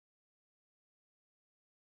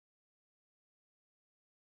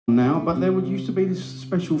now, but there used to be this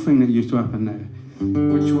special thing that used to happen there,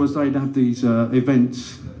 which was they'd have these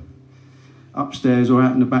events upstairs or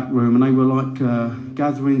out in the back room, and they were like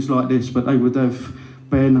gatherings like this, but they would have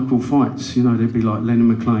bare knuckle fights. You know, there'd be like Lennon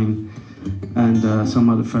McLean and some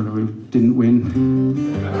other fella who didn't win.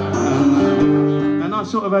 And I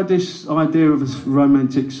sort of had this idea of a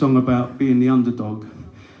romantic song about being the underdog,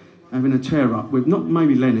 having a tear up with, not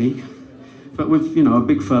maybe Lenny, but with, you know, a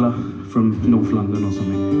big fella from North London or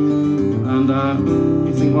something. And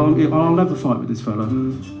you think, well, I'll have a fight with this fella.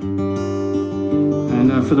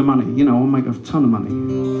 And for the money, you know, I'll make a ton of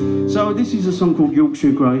money. So this is a song called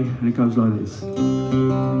Yorkshire Grey, and it goes like this.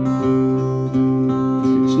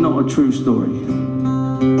 It's not a true story.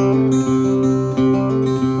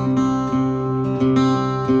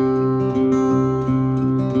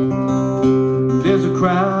 There's a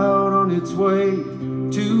crowd on its way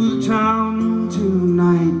to the town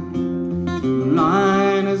tonight. The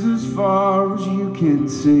line is as far as you can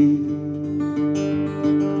see.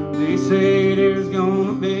 They say there's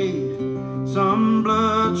gonna be some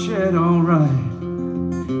bloodshed, alright,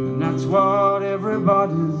 and that's what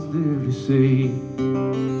everybody's there to see.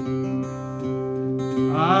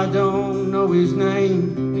 I don't know his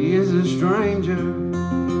name, he is a stranger,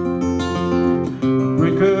 a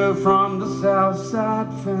breaker from the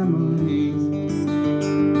Southside families.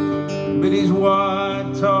 But he's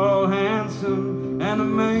white, tall, handsome, and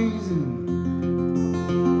amazing,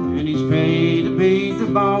 and he's paid to beat the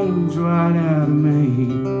bones right out of me.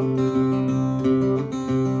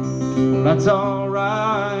 Well, that's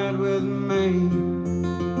alright with me,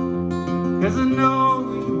 'cause I know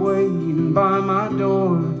he's waiting by my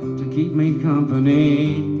door to keep me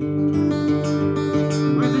company.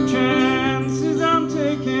 With the chances I'm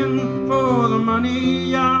taking for the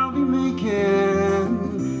money I'll be making,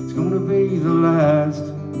 it's gonna be the last,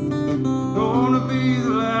 gonna be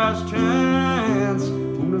the last chance,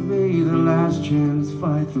 gonna be the last chance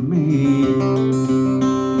fight for me.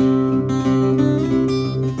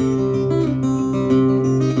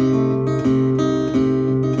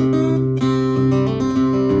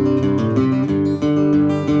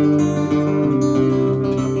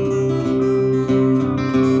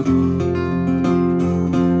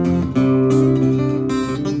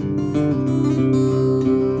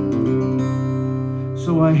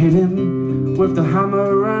 I hit him with the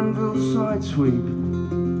hammer anvil side sweep,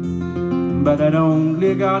 but I'd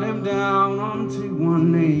only got him down onto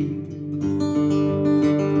one knee.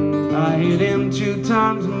 I hit him 2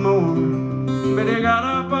 times more, but he got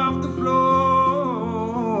up off the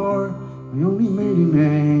floor. I only made him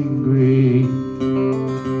angry.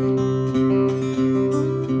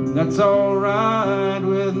 That's alright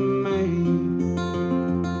with me,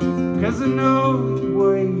 'cause I know he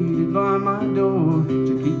waited by my door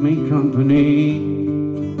to keep me company.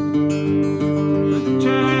 But the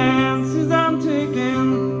chances I'm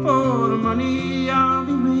taking for the money I'll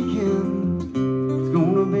be making, it's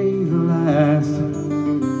gonna be the last,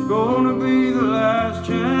 gonna be the last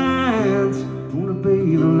chance, gonna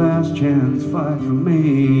be the last chance fight for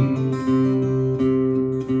me.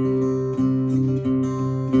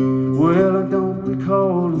 Well, I don't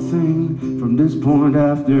recall a thing from this point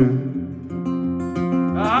after.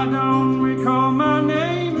 I don't recall my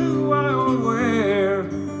name, who I or where,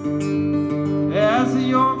 as the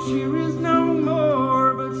Yorkshire is no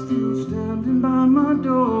more, but still standing by my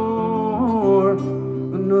door.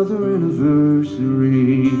 Another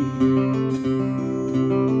anniversary.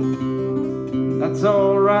 That's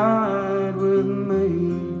alright with me,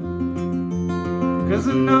 'cause I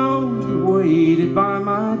know you waited by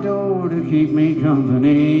my door to keep me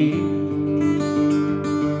company.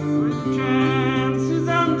 With the chances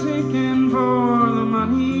I'm taking for the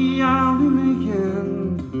money I'll be making,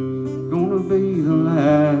 gonna be the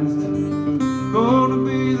last, gonna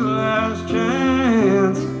be the last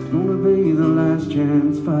chance, gonna be the last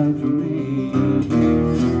chance fight for me.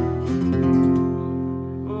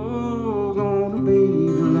 Oh, gonna be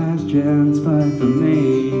the last chance fight for me.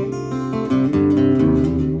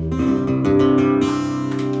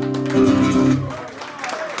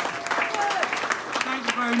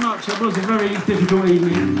 It was a very difficult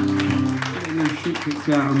evening, getting the shit kicked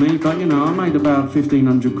out of me, but you know, I made about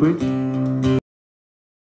 1,500 quid.